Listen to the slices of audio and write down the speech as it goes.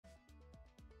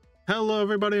Hello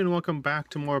everybody and welcome back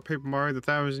to more Paper Mario the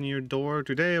Thousand Year Door.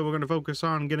 Today we're going to focus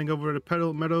on getting over to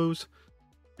Petal Meadows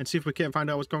and see if we can't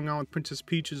find out what's going on with Princess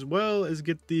Peach, as well as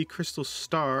get the Crystal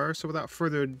Star. So without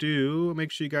further ado,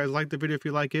 make sure you guys like the video if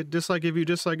you like it, dislike if you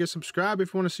dislike it, subscribe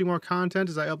if you want to see more content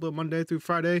as I upload Monday through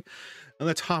Friday, and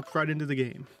let's hop right into the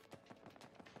game.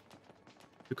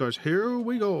 Because here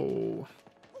we go.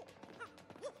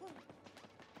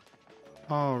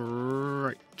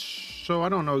 Alright, so I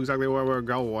don't know exactly where we're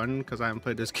going because I haven't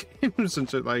played this game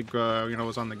since it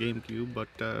was on the GameCube, but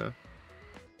I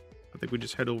think we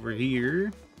just head over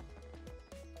here.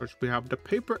 First we have the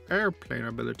paper airplane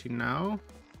ability now.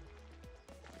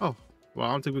 Oh, well,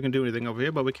 I don't think we can do anything over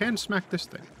here, but we can smack this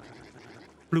thing.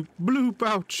 Bloop, bloop,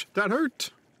 ouch, that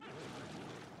hurt.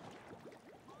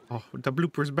 Oh, the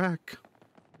blooper's back.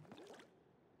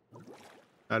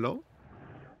 Hello?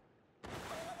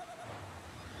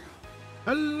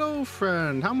 Hello,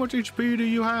 friend. How much HP do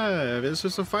you have? Is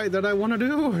this a fight that I want to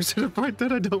do, or is it a fight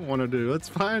that I don't want to do? Let's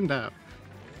find out.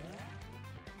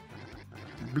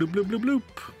 Bloop, bloop, bloop,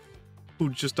 bloop.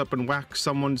 Who just up and whack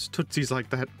someone's tootsies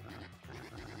like that?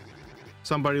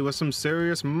 Somebody with some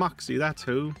serious moxie, that's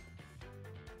who.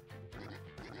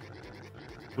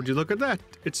 Would you look at that?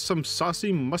 It's some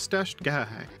saucy mustached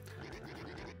guy.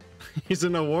 He's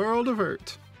in a world of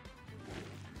hurt.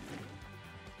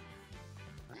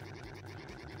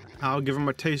 I'll give him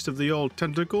a taste of the old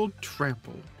tentacle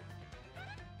trample.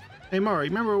 Hey Mario,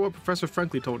 remember what Professor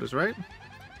Frankly told us, right?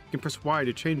 You can press Y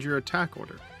to change your attack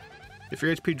order. If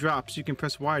your HP drops, you can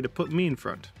press Y to put me in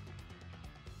front.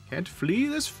 Can't flee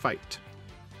this fight.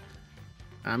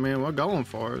 I mean, we're going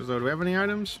for it. So do we have any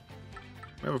items?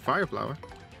 We have a fire flower.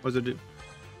 What does it do?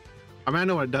 I mean, I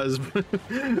know what it does, but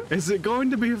is it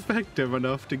going to be effective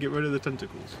enough to get rid of the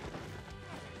tentacles?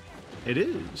 It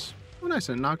is. Oh, nice,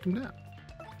 and it knocked him down.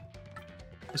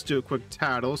 Let's do a quick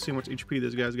tattle, see how much HP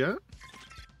this guy's got.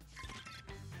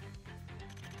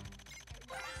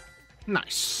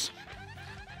 Nice.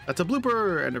 That's a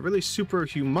blooper, and a really super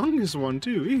humongous one,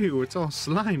 too. Ew, it's all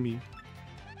slimy.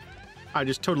 I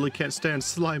just totally can't stand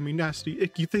slimy, nasty,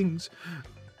 icky things.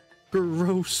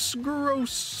 Gross,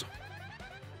 gross.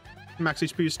 Max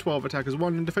HP is 12, attack is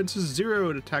 1, and defense is 0.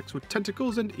 It attacks with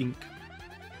tentacles and ink.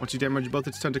 Once you damage both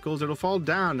its tentacles, it'll fall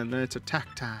down, and then it's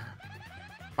attack time.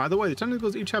 By the way, the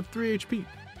tentacles each have 3 HP.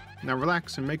 Now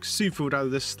relax and make seafood out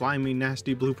of this slimy,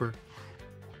 nasty blooper.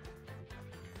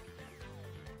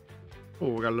 Oh,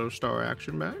 we got a little star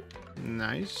action back.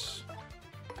 Nice.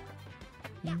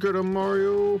 Good on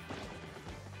Mario.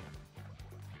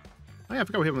 Oh yeah, I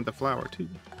forgot we hit him with the flower too.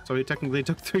 So he technically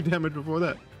took 3 damage before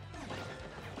that.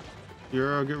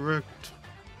 Yeah, get wrecked.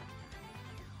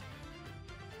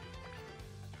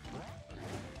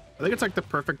 I think it's like the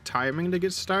perfect timing to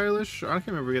get stylish. I can't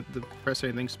remember get to press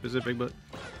anything specific, but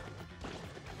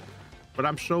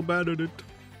I'm so bad at it.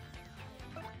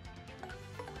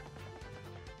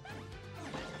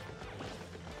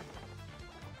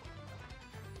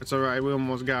 It's alright, we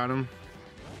almost got him.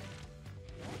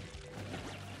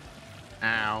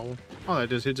 Ow. Oh, that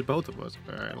just hits both of us.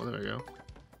 Alright, well, there we go.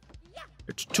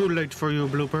 It's too late for you,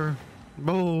 blooper.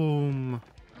 Boom.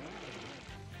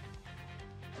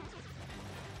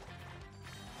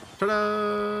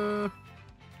 Ta-da!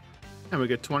 And we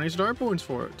get 20 star points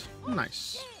for it.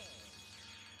 Nice.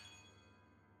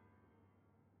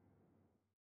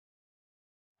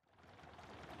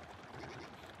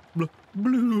 Bloop,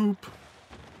 bloop.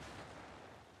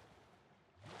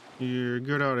 You're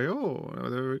good out of here. Oh,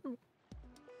 there we go.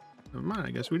 Never mind,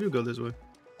 I guess we do go this way.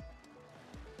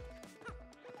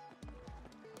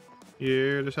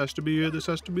 Yeah, this has to be it. This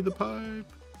has to be the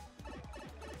pipe.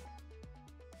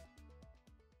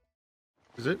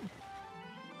 Is it?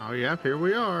 Oh yeah, here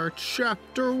we are.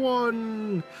 Chapter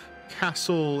 1.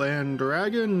 Castle and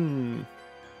Dragon.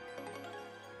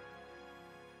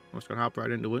 I'm just gonna hop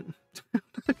right into it.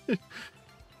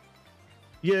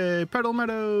 Yay, Petal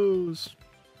Meadows.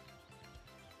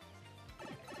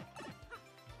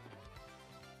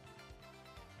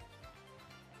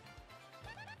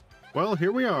 Well,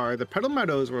 here we are, the Petal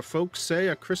Meadows, where folks say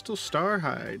a crystal star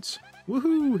hides.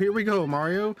 Woohoo! Here we go,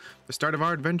 Mario. The start of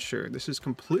our adventure. This is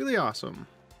completely awesome.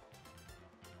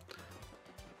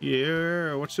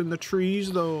 Yeah, what's in the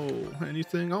trees, though?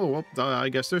 Anything? Oh, well, I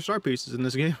guess there's star pieces in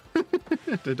this game.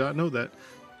 Did not know that.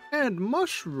 And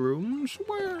mushrooms.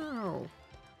 Wow.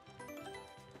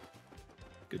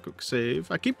 Good quick save.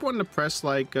 I keep wanting to press,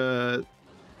 like, ZL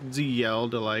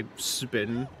to, like,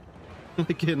 spin.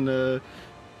 Like in,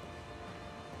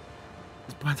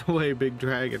 by the way, big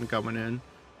dragon coming in.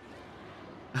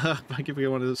 I keep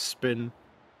wanting to spin.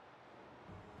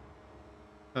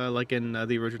 Like in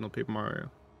the original Paper Mario.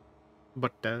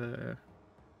 But,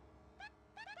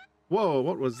 whoa,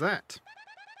 what was that?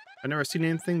 I've never seen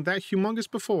anything that humongous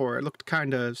before. It looked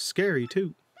kinda scary,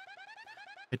 too.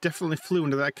 It definitely flew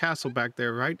into that castle back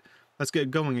there, right? Let's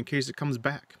get going in case it comes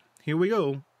back. Here we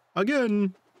go.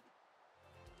 Again!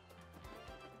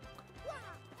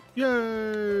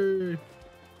 Yay!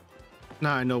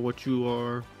 Now I know what you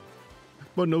are.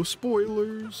 But no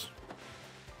spoilers.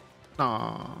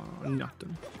 Aw,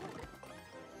 nothing.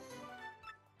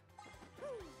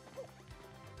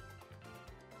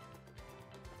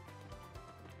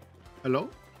 Hello?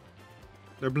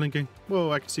 They're blinking.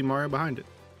 Whoa, I can see Mario behind it.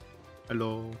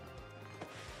 Hello.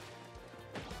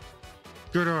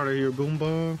 Get out of here,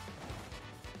 Goomba.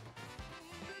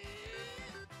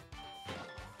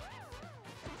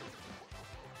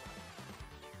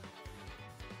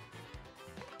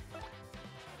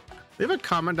 Leave a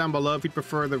comment down below if you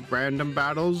prefer the random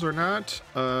battles or not.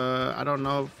 I don't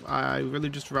know if I really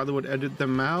just rather would edit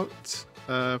them out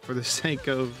for the sake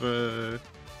of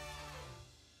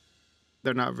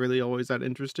they're not really always that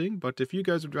interesting. But if you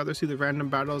guys would rather see the random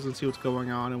battles and see what's going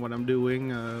on and what I'm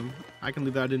doing, I can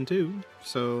leave that in too.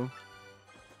 So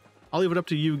I'll leave it up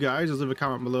to you guys. Just leave a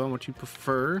comment below on what you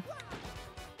prefer.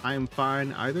 I am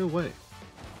fine either way.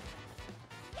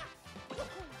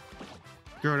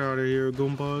 Get out of here,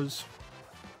 Goombas.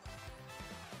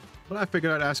 But I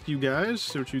figured I'd ask you guys,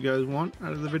 see what you guys want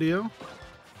out of the video.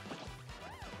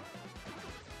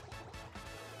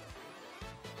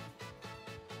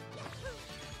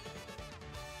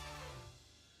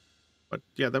 But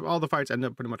yeah, all the fights end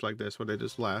up pretty much like this, where they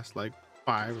just last like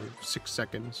 5 or 6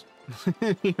 seconds.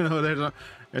 You know,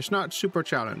 it's not super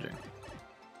challenging.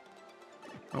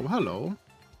 Oh, hello.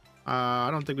 I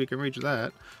don't think we can reach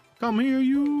that. Come here,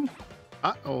 you.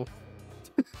 Uh-oh.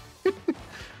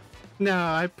 No,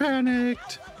 I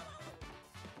panicked.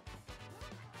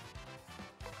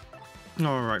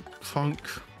 All right, funk.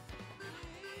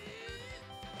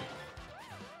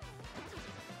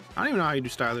 I don't even know how you do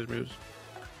stylish moves.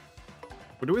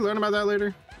 But do we learn about that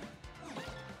later?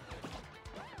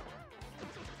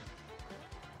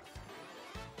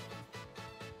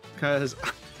 Because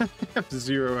I have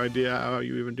zero idea how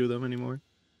you even do them anymore.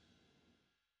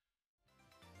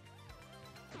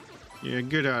 Yeah,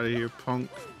 get out of here, punk.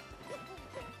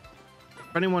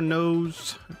 If anyone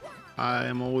knows, I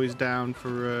am always down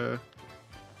for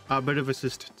a bit of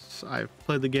assistance. I've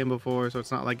played the game before, so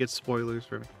it's not like it's spoilers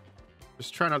for me.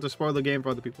 Just try not to spoil the game for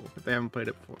other people if they haven't played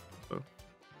it before. So,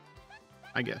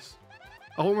 I guess.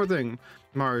 Oh, one more thing.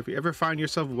 Mario, if you ever find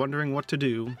yourself wondering what to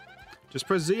do, just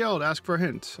press ZL to ask for a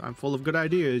hint. I'm full of good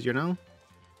ideas, you know?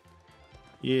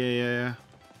 Yeah.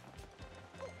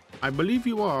 I believe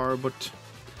you are, but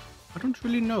I don't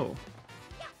really know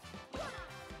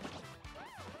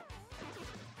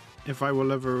if I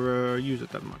will ever use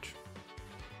it that much.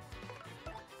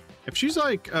 If she's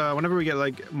like, whenever we get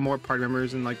like more party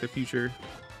members in like the future,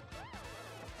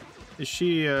 is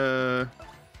she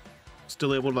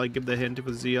still able to like give the hint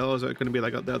with ZL? Is it going to be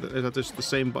like the other? Is that just the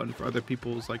same button for other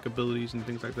people's like abilities and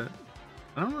things like that?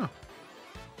 I don't know.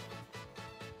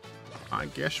 I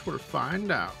guess we'll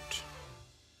find out.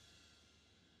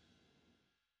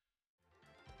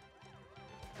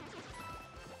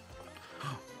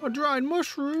 A dried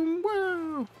mushroom!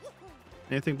 Wow!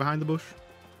 Anything behind the bush?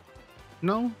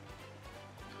 No?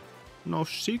 No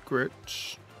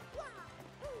secrets?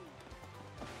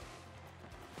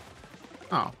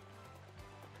 Oh.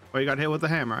 Well, you got hit with the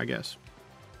hammer, I guess.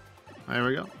 There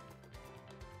we go.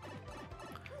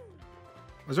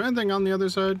 Was there anything on the other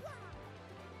side?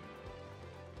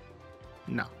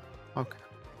 No. Okay.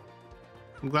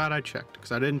 I'm glad I checked,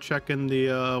 because I didn't check in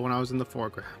the, when I was in the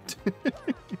foreground.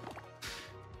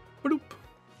 Boop.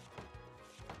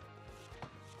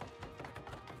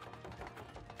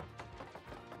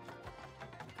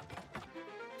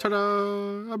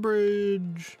 Ta-da! A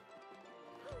bridge!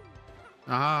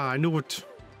 Ah, I knew it.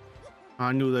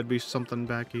 I knew there'd be something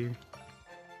back here.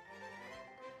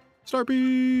 Star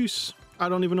piece! I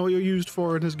don't even know what you're used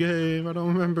for in this game. I don't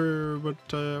remember,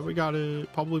 but we got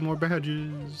it. Probably more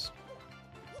badges.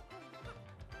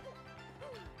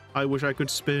 I wish I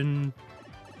could spin.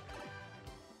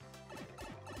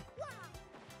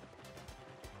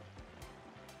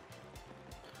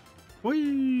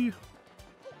 Whee!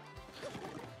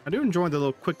 I do enjoy the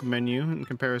little quick menu in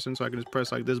comparison, so I can just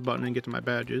press like this button and get to my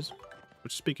badges.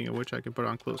 Which, speaking of which, I can put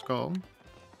on close call.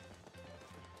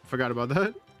 Forgot about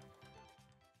that.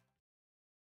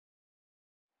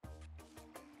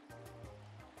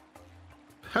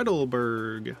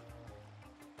 Petalburg.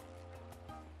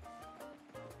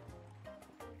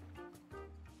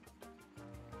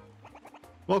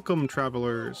 Welcome,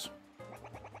 travelers.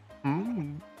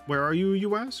 Where are you,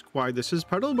 you ask? Why, this is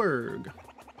Petalburg.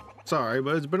 Sorry,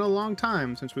 but it's been a long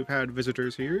time since we've had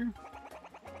visitors here.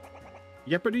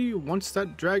 Yeppity, once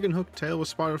that dragon hooktail was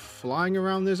spotted flying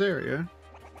around this area,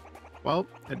 well,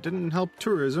 it didn't help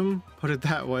tourism, put it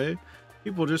that way.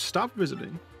 People just stopped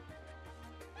visiting.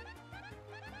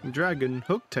 Dragon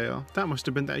hooktail, that must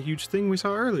have been that huge thing we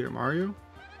saw earlier, Mario.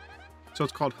 So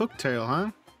it's called hooktail,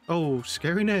 huh? Oh,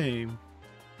 scary name.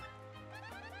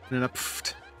 And then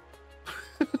pfft.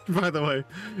 By the way,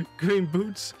 green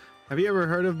boots, have you ever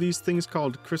heard of these things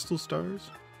called crystal stars?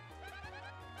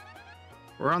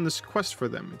 We're on this quest for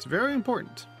them. It's very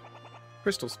important.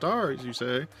 Crystal stars, you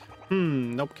say?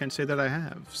 Nope, can't say that I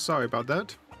have. Sorry about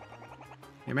that.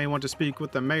 You may want to speak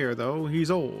with the mayor, though. He's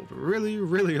old. Really,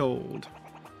 really old.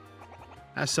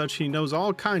 As such, he knows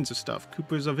all kinds of stuff.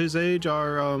 Coopers of his age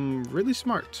are, really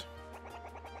smart.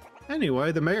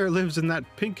 Anyway, the mayor lives in that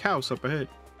pink house up ahead.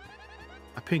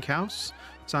 A pink house?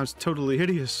 Sounds totally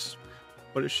hideous.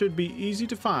 But it should be easy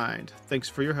to find. Thanks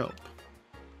for your help.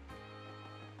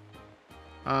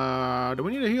 Do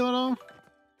we need a heal at all?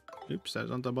 Oops, that's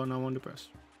not the button I wanted to press.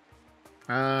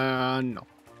 No.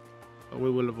 But we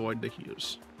will avoid the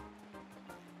heals.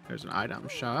 There's an item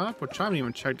shop, which I haven't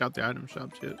even checked out the item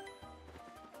shops yet.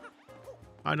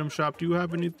 Item shop, do you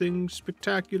have anything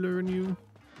spectacular in you?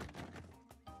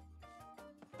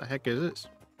 The heck is this?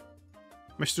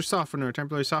 Mr. Softener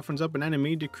temporarily softens up an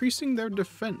enemy, decreasing their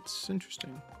defense.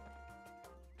 Interesting.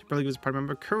 Temporarily gives a party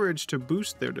member courage to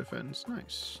boost their defense.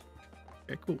 Nice.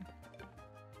 Okay, cool.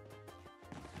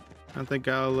 I think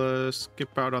I'll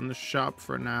skip out on the shop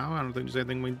for now. I don't think there's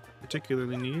anything we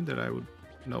particularly need that I would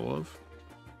know of.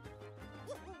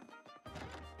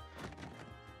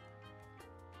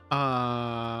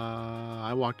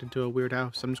 I walked into a weird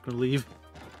house. I'm just gonna leave.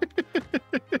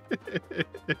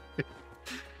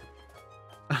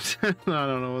 I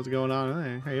don't know what's going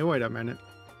on. Hey, wait a minute.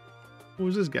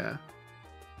 Who's this guy?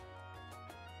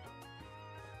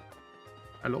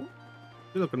 Hello?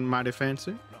 You're looking mighty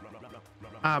fancy.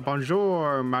 Ah,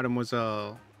 bonjour,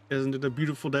 mademoiselle. Isn't it a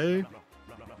beautiful day?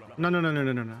 No.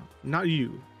 Not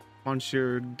you,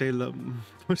 Monsieur de la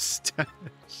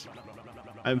Moustache.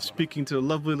 I'm speaking to the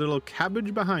lovely little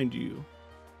cabbage behind you.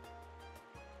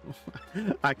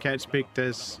 I can't speak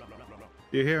this.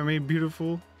 You hear me,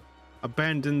 beautiful?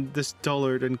 Abandon this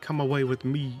dullard and come away with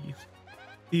me.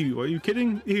 Ew, are you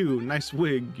kidding? Ew, nice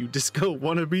wig, you disco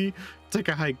wannabe. Take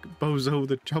a hike, bozo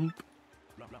the chump.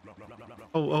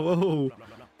 Oh.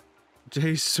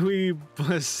 Je suis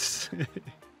blessed.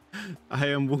 I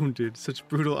am wounded. Such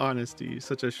brutal honesty,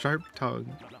 such a sharp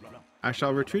tongue. I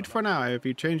shall retreat for now. If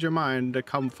you change your mind,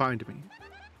 come find me.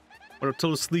 What up,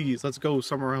 till sleaze? Let's go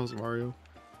somewhere else, Mario.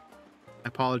 I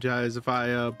apologize if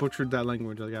I butchered that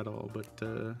language at all,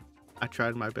 but I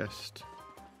tried my best.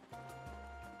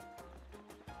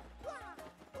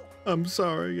 I'm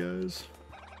sorry, guys.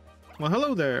 Well,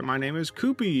 hello there. My name is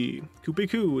Koopy. Koopy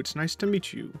Koo. It's nice to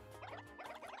meet you.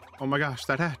 Oh my gosh,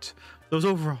 that hat, those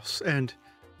overalls, and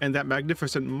that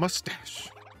magnificent mustache.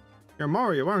 You're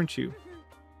Mario, aren't you?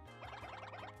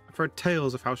 I've heard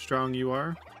tales of how strong you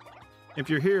are. If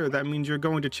you're here, that means you're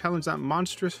going to challenge that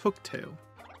monstrous hooktail.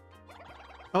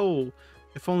 Oh,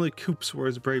 if only Koops were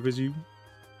as brave as you.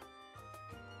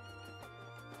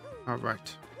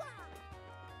 Alright.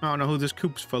 I don't know who this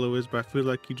Koops fellow is, but I feel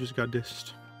like he just got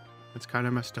dissed. It's kind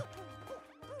of messed up.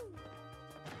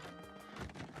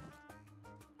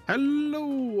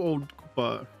 Hello, old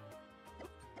Koopa.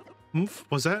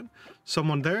 Was that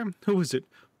someone there? Who is it?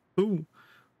 Who?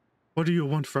 What do you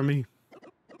want from me?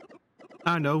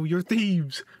 I know, you're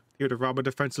thieves. Here to rob a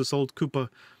defenseless old Koopa.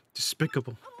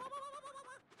 Despicable.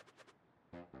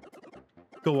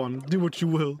 Go on, do what you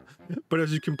will. But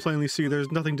as you can plainly see,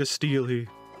 there's nothing to steal here.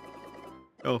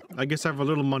 Oh, I guess I have a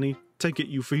little money. Take it,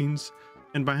 you fiends.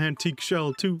 And my antique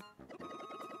shell, too.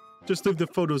 Just leave the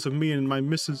photos of me and my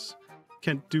missus.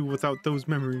 Can't do without those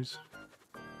memories.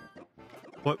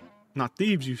 What? Not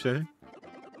thieves, you say?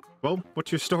 Well,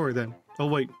 what's your story then? Oh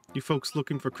wait, you folks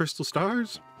looking for crystal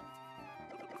stars?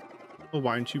 Well,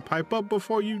 why don't you pipe up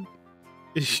before you...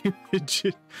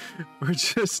 We're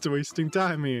just wasting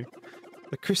time here.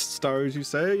 The crystal stars, you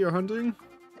say, you're hunting?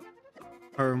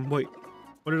 Wait,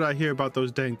 what did I hear about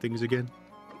those dang things again?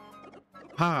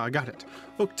 Ah, I got it.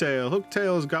 Hooktail.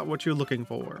 Hooktail's got what you're looking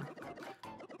for.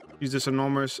 He's this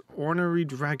enormous ornery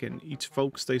dragon. Eats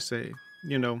folks, they say.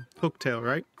 You know, Hooktail,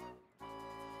 right?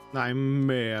 I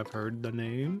may have heard the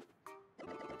name.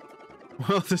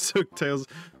 Well, this Hooktail's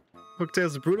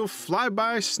brutal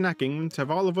flyby snacking to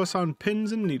have all of us on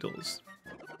pins and needles.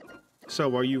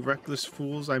 So, are you reckless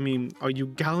fools? I mean, are you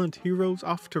gallant heroes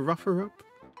off to rough her up?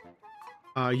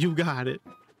 You got it.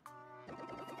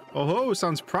 Oh ho,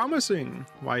 sounds promising.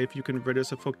 Why, if you can rid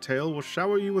us of Hooktail, we'll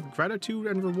shower you with gratitude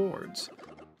and rewards.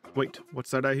 Wait,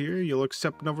 what's that I hear? You'll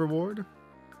accept no reward?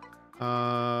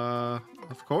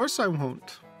 Of course I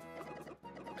won't.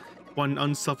 One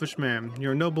unselfish man.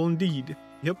 You're noble indeed.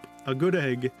 Yep, a good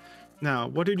egg. Now,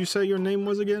 what did you say your name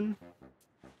was again?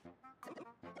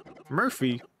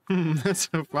 Murphy. That's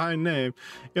a fine name.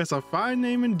 Yes, a fine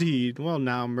name indeed. Well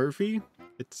now, Murphy.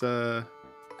 It's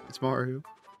Mario.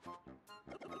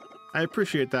 I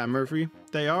appreciate that, Murphy.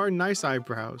 They are nice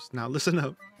eyebrows. Now listen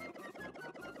up.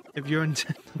 If you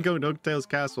intend to go to Hooktail's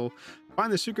castle,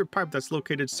 find the secret pipe that's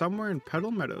located somewhere in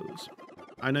Petal Meadows.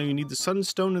 I know you need the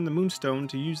Sunstone and the Moonstone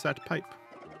to use that pipe.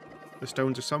 The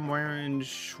stones are somewhere in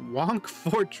Shhwonk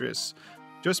Fortress,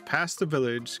 just past the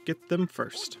village. Get them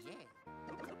first.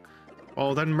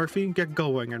 Well then, Murphy, get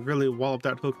going and really wallop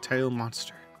that Hooktail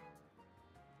monster.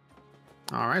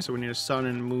 Alright, so we need a Sun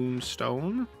and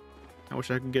Moonstone. I wish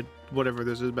I could get whatever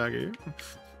this is back here.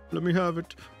 Let me have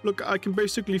it. Look, I can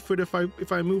basically fit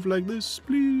if I move like this,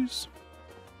 please.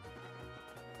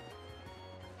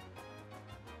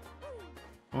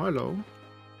 Oh, hello.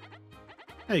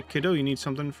 Hey, kiddo, you need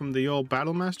something from the old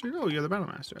Battle Master? Oh, you're the Battle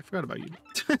Master. I forgot about you.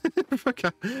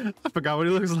 I forgot what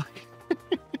he looks like.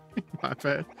 My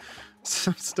bad.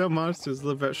 Some still monsters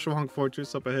live at Shhwonk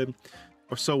Fortress up ahead,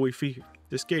 or so we fear.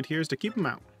 This gate here is to keep them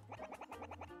out.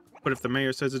 But if the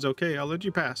mayor says it's okay, I'll let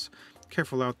you pass.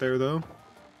 Careful out there, though.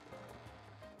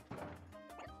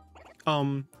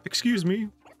 Excuse me?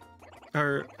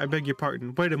 I beg your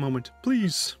pardon. Wait a moment,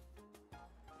 please.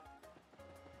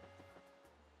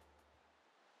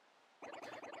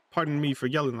 Pardon me for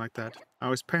yelling like that. I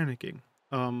was panicking.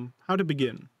 How to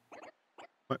begin?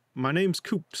 My name's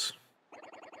Coops.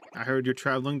 I heard you're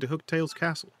traveling to Hooktail's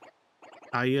castle.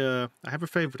 I have a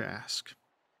favor to ask.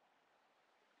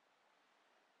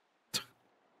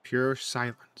 Pure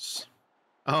silence.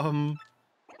 Oh,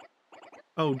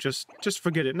 just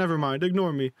forget it. Never mind.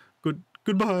 Ignore me.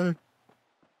 Goodbye.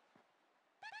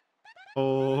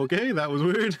 Okay, that was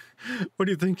weird. What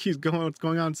do you think what's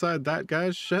going on inside that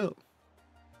guy's shell?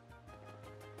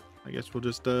 I guess we'll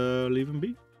just leave him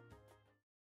be.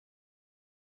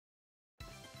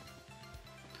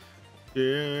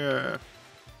 Yeah.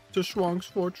 To Shhwonk's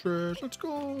Fortress. Let's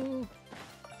go.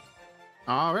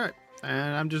 All right.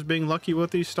 And I'm just being lucky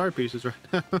with these star pieces right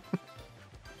now.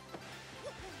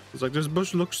 It's like this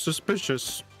bush looks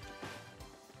suspicious.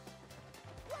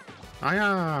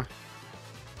 Ah,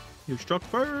 you struck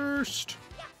first.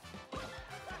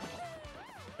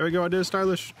 There we go. I did it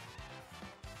stylish.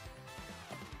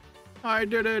 I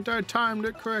did it. I timed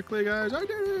it correctly, guys. I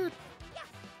did it.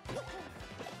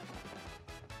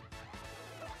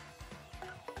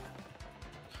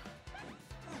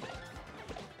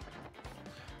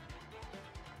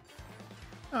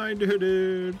 I did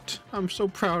it. I'm so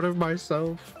proud of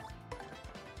myself.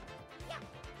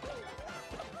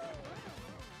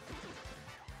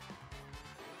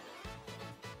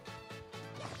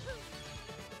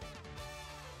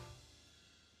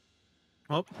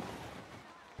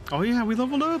 Oh yeah, we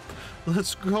leveled up.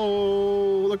 Let's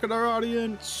go. Look at our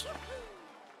audience.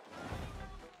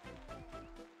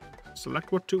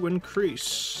 Select what to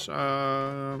increase.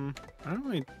 I don't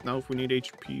really know if we need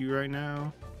HP right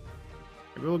now.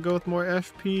 Maybe we'll go with more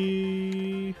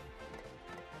FP.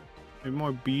 Maybe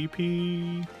more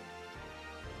BP.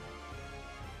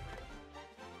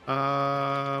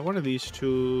 One of these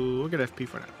two. We'll get FP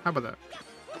for now. How about that?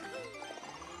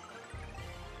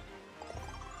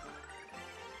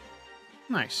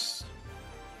 Nice.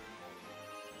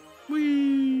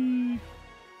 Whee!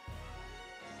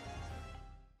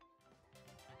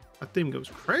 That thing goes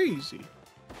crazy.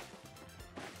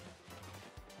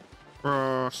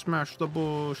 Smash the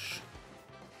bush.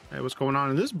 Hey, what's going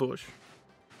on in this bush?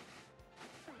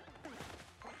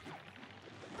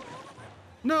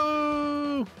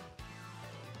 No!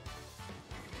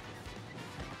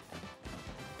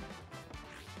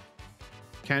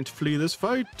 Can't flee this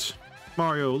fight.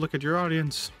 Mario, look at your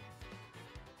audience.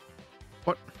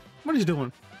 What is he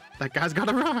doing? That guy's got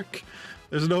a rock.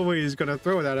 There's no way he's gonna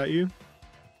throw that at you.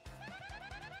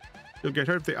 You'll get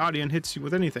hurt if the audience hits you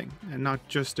with anything, and not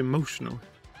just emotional.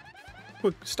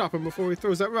 Quick, stop him before he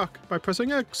throws that rock by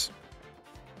pressing X.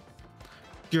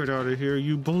 Get out of here,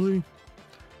 you bully.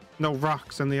 No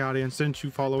rocks in the audience. Didn't you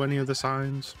follow any of the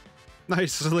signs?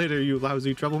 Nice later, you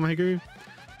lousy troublemaker.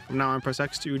 From now on, press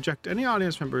X to eject any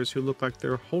audience members who look like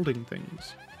they're holding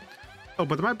things. Oh,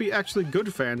 but there might be actually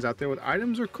good fans out there with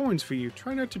items or coins for you.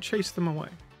 Try not to chase them away.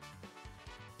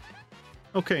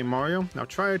 Okay, Mario, now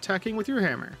try attacking with your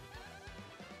hammer.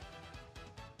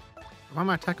 Why am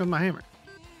I attacking with my hammer?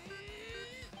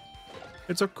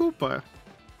 It's a Koopa.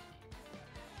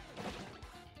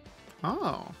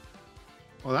 Oh.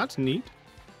 Well, that's neat.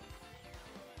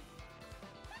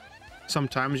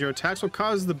 Sometimes your attacks will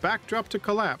cause the backdrop to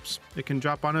collapse. It can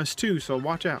drop on us too, so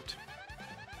watch out.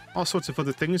 All sorts of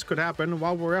other things could happen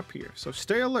while we're up here, so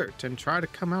stay alert and try to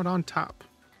come out on top.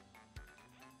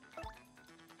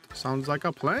 Sounds like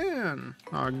a plan.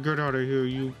 Get out of here,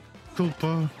 you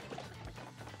Koopa.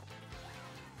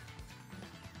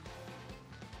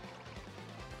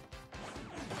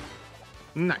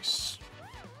 Nice.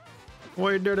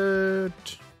 We did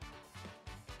it.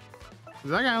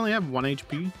 Does that guy only have 1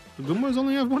 HP? The Goombas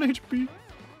only have 1 HP?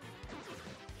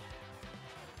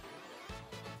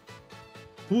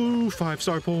 Woo, 5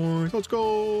 star points. Let's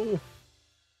go.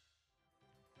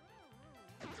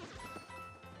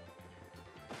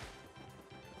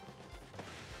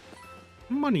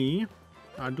 Money.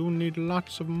 I do need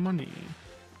lots of money.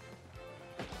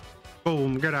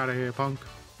 Boom, get out of here, punk.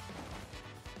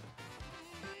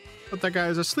 But that guy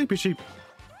is a sleepy sheep.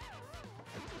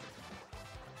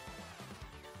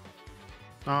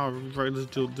 Alright, let's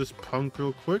do this punk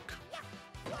real quick.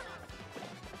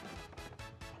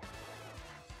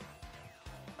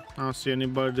 I don't see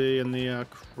anybody in the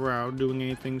crowd doing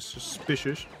anything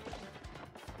suspicious.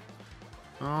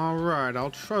 Alright,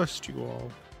 I'll trust you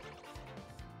all.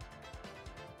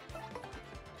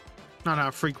 Not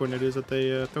how frequent it is that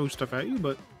they throw stuff at you,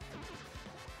 but...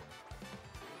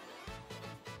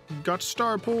 Got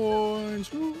star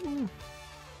points! Woo.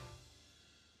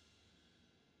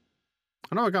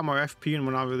 I know I got more FP and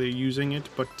we're not really using it,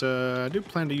 but I do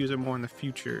plan to use it more in the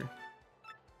future.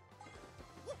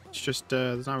 It's just,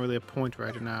 there's not really a point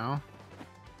right now.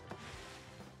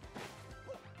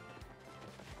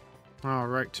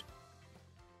 Alright.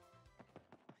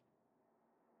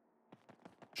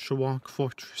 Shhwonk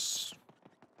Fortress.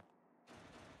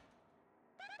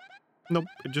 Nope,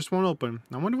 it just won't open.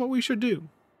 I wonder what we should do.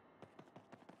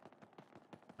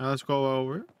 Now let's go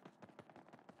over.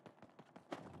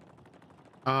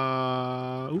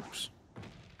 Oops.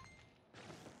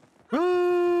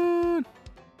 Run!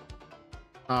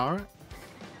 Alright.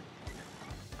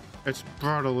 It's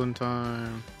Brattlin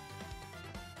time.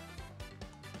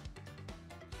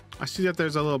 I see that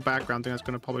there's a little background thing that's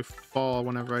going to probably fall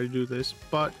whenever I do this,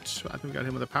 but I think we got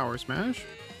him with a power smash.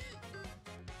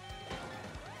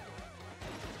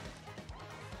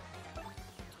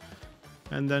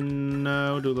 And then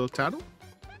we'll do a little tattle.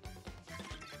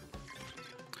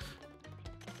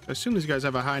 I assume these guys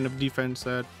have a high enough defense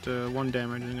that 1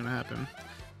 damage isn't going to happen.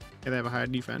 Yeah, they have a high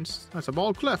defense. That's a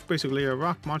bald clef, basically a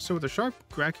rock monster with a sharp,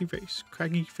 craggy face.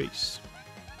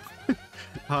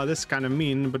 This is kind of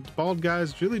mean, but bald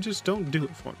guys really just don't do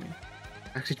it for me.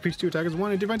 Actually, HP 2 attack is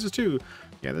 1 and defense is 2.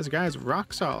 Yeah, this guy's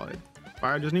rock solid.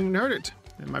 Fire doesn't even hurt it.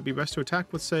 It might be best to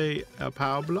attack with, say, a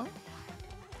power blow.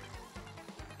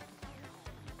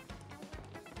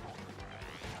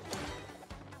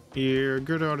 Here,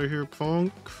 get out of here,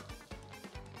 punk.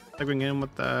 I think we can get him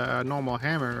with the normal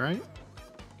hammer, right?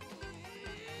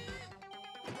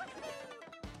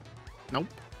 Nope.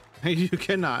 You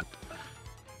cannot.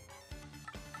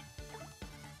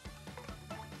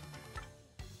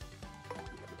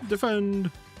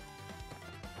 Defend.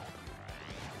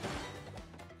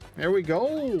 There we go.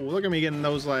 Look at me getting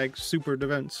those like super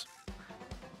defense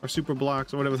or super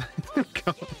blocks or whatever they're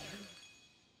called.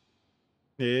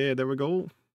 Yeah, there we go.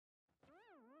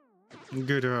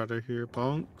 Get out of here,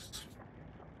 punks.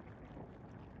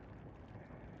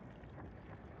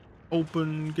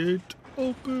 Open gate,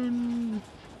 open.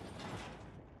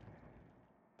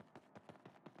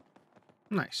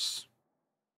 Nice.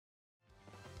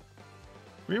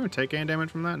 Did we even take any damage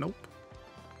from that? Nope.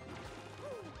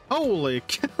 Holy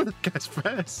cow, that guy's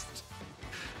fast.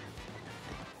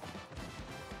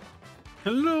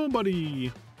 Hello,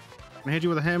 buddy. Can I hit you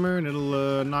with a hammer and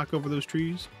it'll knock over those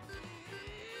trees?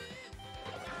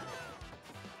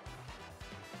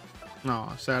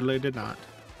 No, sadly it did not.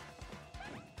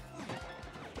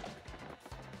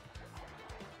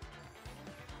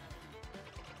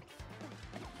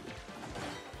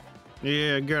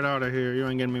 Yeah, get out of here. You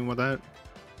ain't getting me with that.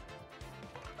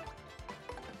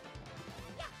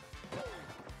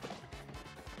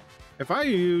 If I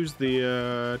use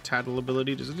the tattle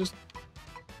ability, does it just...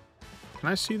 Can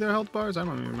I see their health bars? I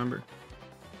don't even remember.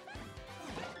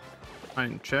 I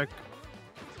didn't check.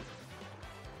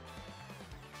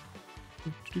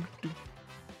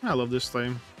 I love this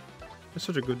theme. It's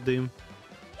such a good theme.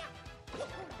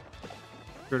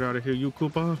 Get out of here, you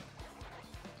Koopa.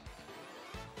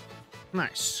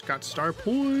 Nice. Got star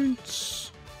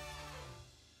points.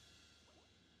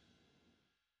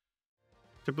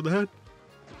 Tip of the head.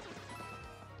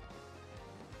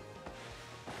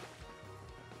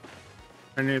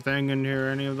 Anything in here?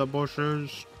 Any of the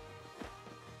bushes?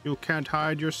 You can't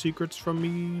hide your secrets from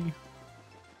me.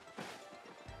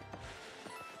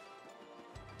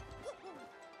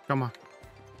 Come on.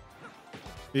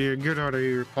 Yeah, get out of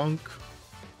here, punk.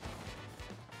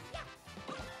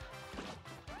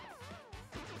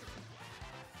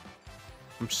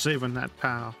 I'm saving that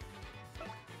pal.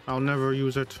 I'll never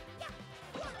use it.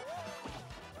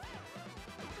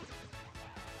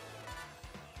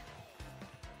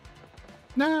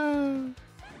 No!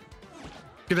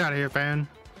 Get out of here, fan.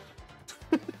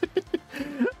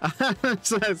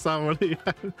 Somebody.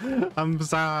 I'm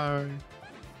sorry.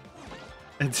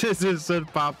 It just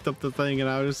popped up the thing and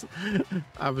I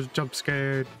was jump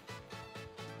scared.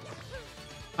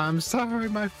 I'm sorry,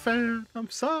 my fan. I'm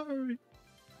sorry.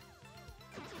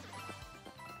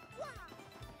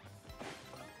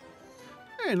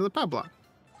 Hey, another power block.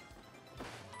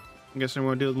 I'm guessing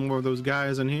we're dealing with more of those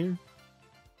guys in here.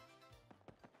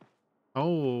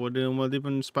 Oh, we're dealing with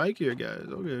even spikier guys.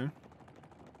 Okay.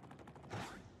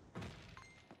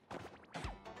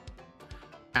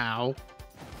 Ow.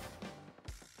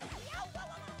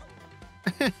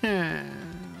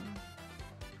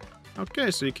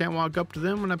 Okay, so you can't walk up to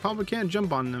them, and I probably can't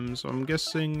jump on them, so I'm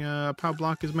guessing power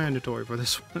block is mandatory for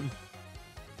this one.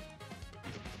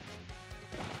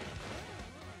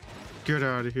 Get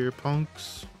out of here,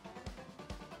 punks.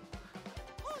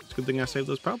 It's a good thing I saved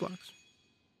those power blocks.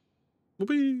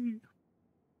 Whoopee!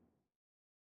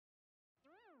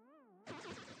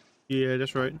 Yeah,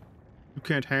 that's right. You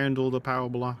can't handle the power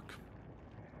block.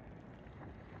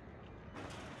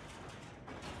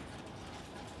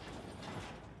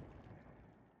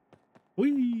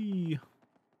 Whee!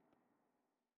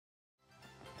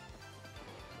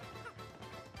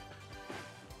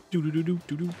 Do do do do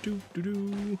do do do do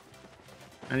do.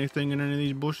 Anything in any of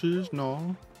these bushes?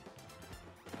 No.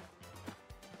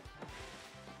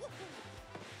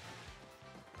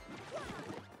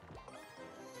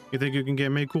 You think you can get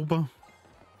me, Koopa?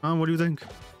 Huh? What do you think?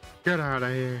 Get out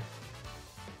of here.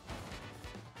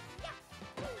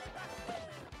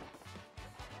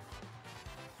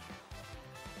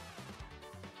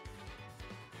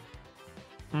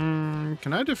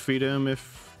 Can I defeat him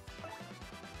if...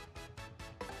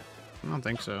 I don't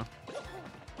think so.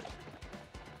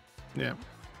 Yeah.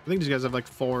 I think these guys have like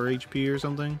 4 HP or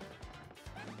something.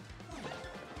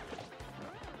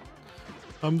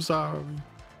 I'm sorry.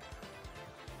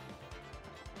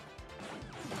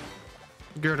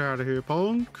 Get out of here,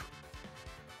 punk.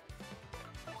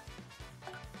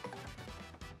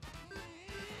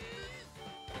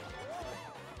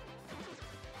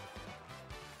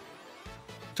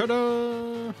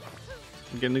 Ta-da!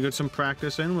 Getting to get some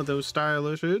practice in with those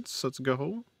stylish hits. Let's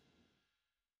go.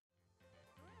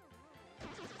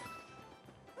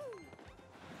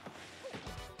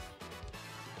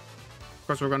 Of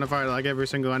course, we're gonna fight like every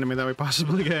single enemy that we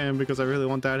possibly can because I really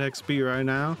want that XP right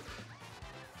now.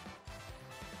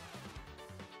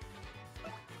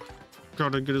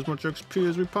 Gotta get as much XP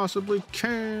as we possibly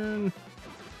can.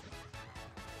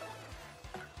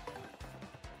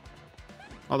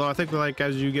 Although I think like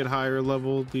as you get higher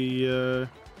level, the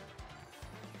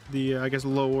I guess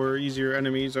lower, easier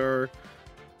enemies are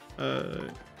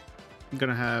gonna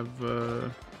have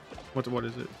what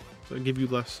is it? So give you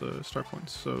less star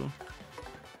points. So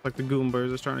like the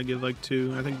Goombas are starting to give like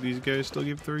 2. I think these guys still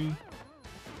give 3.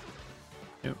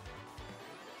 Yep.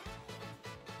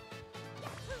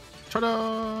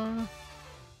 Ta-da!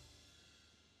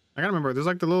 I gotta remember, there's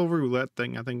like the little roulette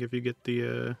thing. I think if you get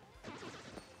the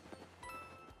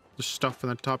stuff in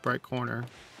the top right corner.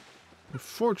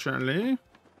 Unfortunately.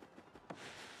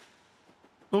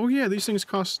 Oh yeah, these things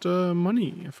cost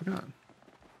money. I forgot.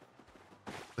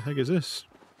 What the heck is this?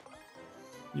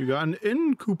 You got an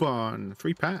in coupon.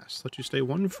 Free pass. Let you stay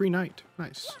 1 free night.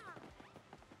 Nice.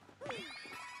 I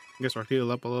guess I'll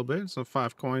heal up a little bit. So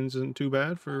 5 coins isn't too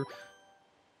bad for...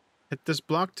 Hit this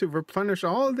block to replenish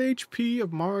all the HP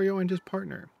of Mario and his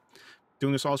partner.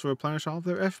 Doing this also replenish all of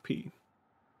their FP.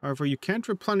 However, you can't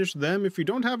replenish them if you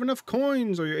don't have enough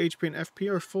coins or your HP and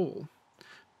FP are full.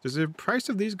 Does the price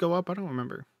of these go up? I don't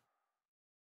remember.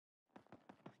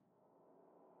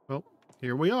 Well,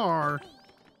 here we are.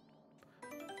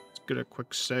 Let's get a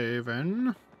quick save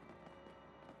in.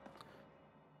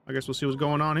 I guess we'll see what's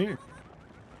going on here.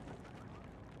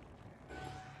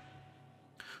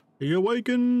 He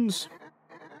awakens!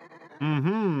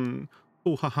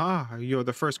 Oh, haha, you're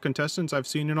the first contestants I've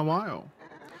seen in a while.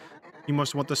 You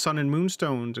must want the sun and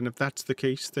moonstones, and if that's the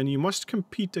case, then you must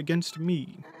compete against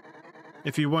me.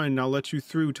 If you win, I'll let you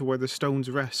through to where the stones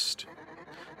rest.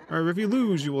 Or if you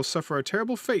lose, you will suffer a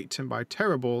terrible fate, and by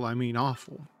terrible, I mean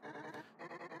awful.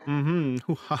 Mm-hmm.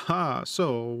 Hoo ha ha.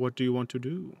 So, what do you want to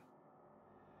do?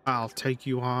 I'll take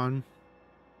you on.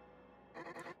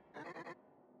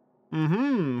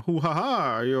 Mm-hmm. Hoo ha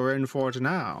ha. You're in for it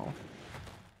now.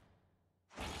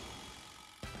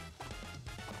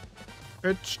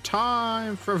 It's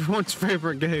time for everyone's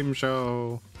favorite game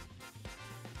show.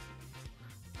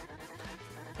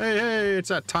 Hey, hey, it's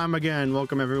that time again.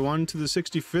 Welcome everyone to the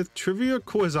 65th Trivia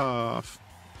Quiz-Off.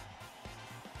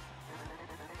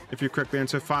 If you correctly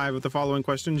answer 5 of the following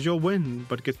questions, you'll win,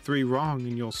 but get 3 wrong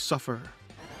and you'll suffer.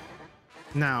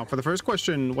 Now, for the first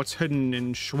question, what's hidden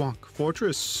in Shhwonk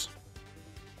Fortress?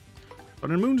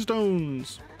 Sun and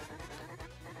Moonstones.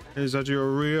 Is that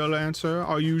your real answer?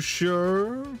 Are you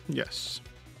sure? Yes.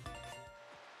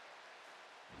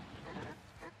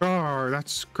 Oh,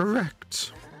 that's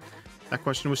correct. That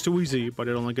question was too easy, but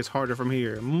it only gets harder from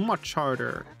here. Much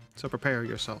harder. So prepare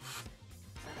yourself.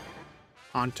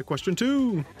 On to question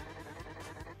 2.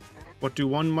 What do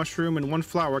 1 mushroom and 1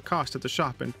 flower cost at the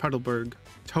shop in Petalburg?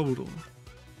 Total.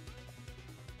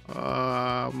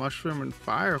 Mushroom and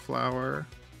fire flower.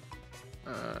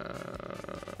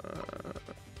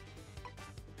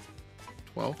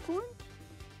 12 coins?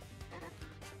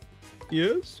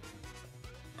 Yes?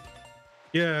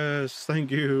 Yes,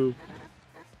 thank you.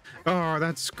 Oh,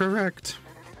 that's correct.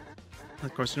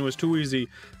 That question was too easy,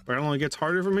 but it only gets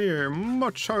harder from here.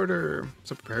 Much harder.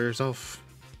 So prepare yourself.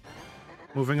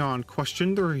 Moving on,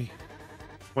 question 3.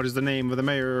 What is the name of the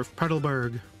mayor of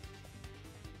Petalburg?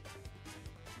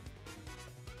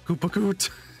 Koopakoot.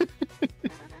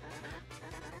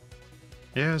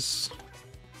 Yes.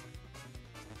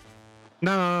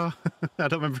 No, I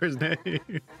don't remember his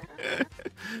name.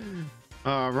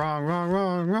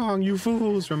 Wrong, you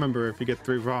fools. Remember, if you get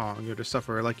 3 wrong, you're to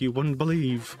suffer like you wouldn't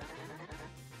believe.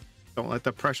 Don't let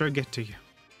the pressure get to you.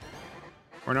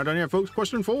 We're not done yet, folks.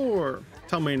 Question 4.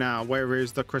 Tell me now, where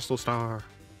is the crystal star?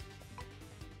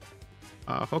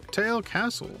 Hooktail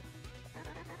Castle.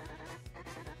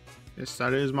 Yes,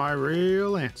 that is my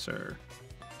real answer.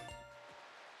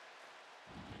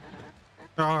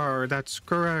 Oh, that's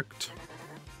correct.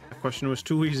 That question was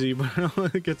too easy, but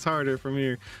it gets harder from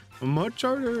here. Much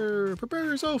harder. Prepare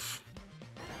yourself.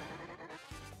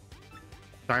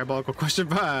 Diabolical question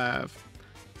 5.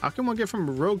 How can one get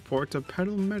from Rogueport to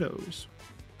Petal Meadows?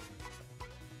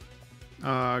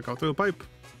 Go through a pipe.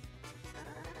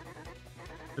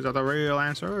 Is that the real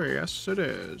answer? Yes, it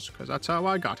is, because that's how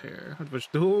I got here. It was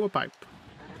through a pipe.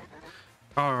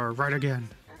 Right again.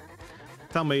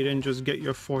 Tell me you didn't just get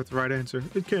your 4th right answer.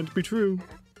 It can't be true.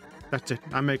 That's it.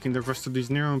 I'm making the rest of these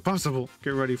near impossible.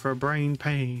 Get ready for brain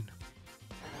pain.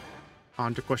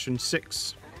 On to question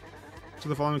 6. So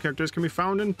the following characters can be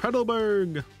found in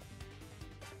Petalburg.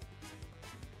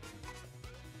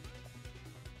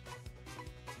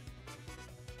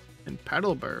 In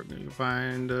Petalburg, you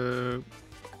find Koopa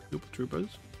Troopas.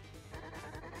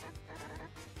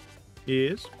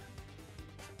 Yes.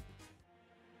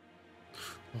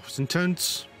 Oh, it's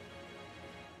intense.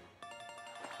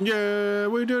 Yeah,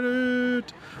 we did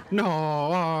it.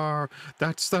 No,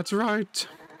 that's right.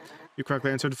 You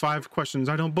correctly answered 5 questions.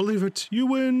 I don't believe it. You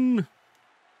win.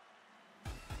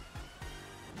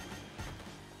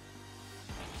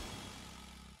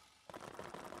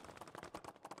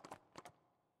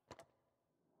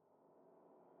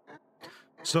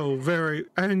 So very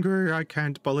angry, I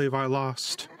can't believe I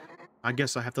lost. I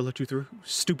guess I have to let you through.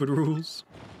 Stupid rules.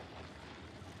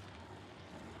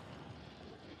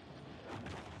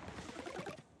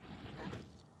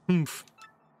 Oomph.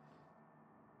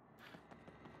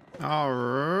 All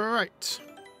right.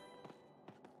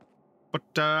 But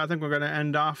I think we're going to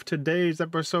end off today's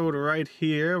episode right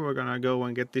here. We're going to go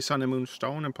and get the Sun and Moon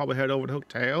Stone and probably head over to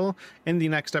Hooktail in the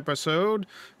next episode.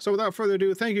 So without further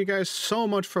ado, thank you guys so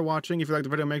much for watching. If you like the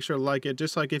video, make sure to like it.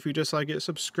 Dislike if you dislike it.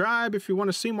 Subscribe if you want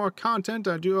to see more content.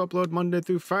 I do upload Monday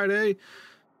through Friday.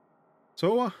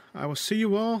 So I will see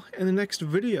you all in the next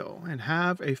video and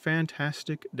have a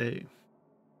fantastic day.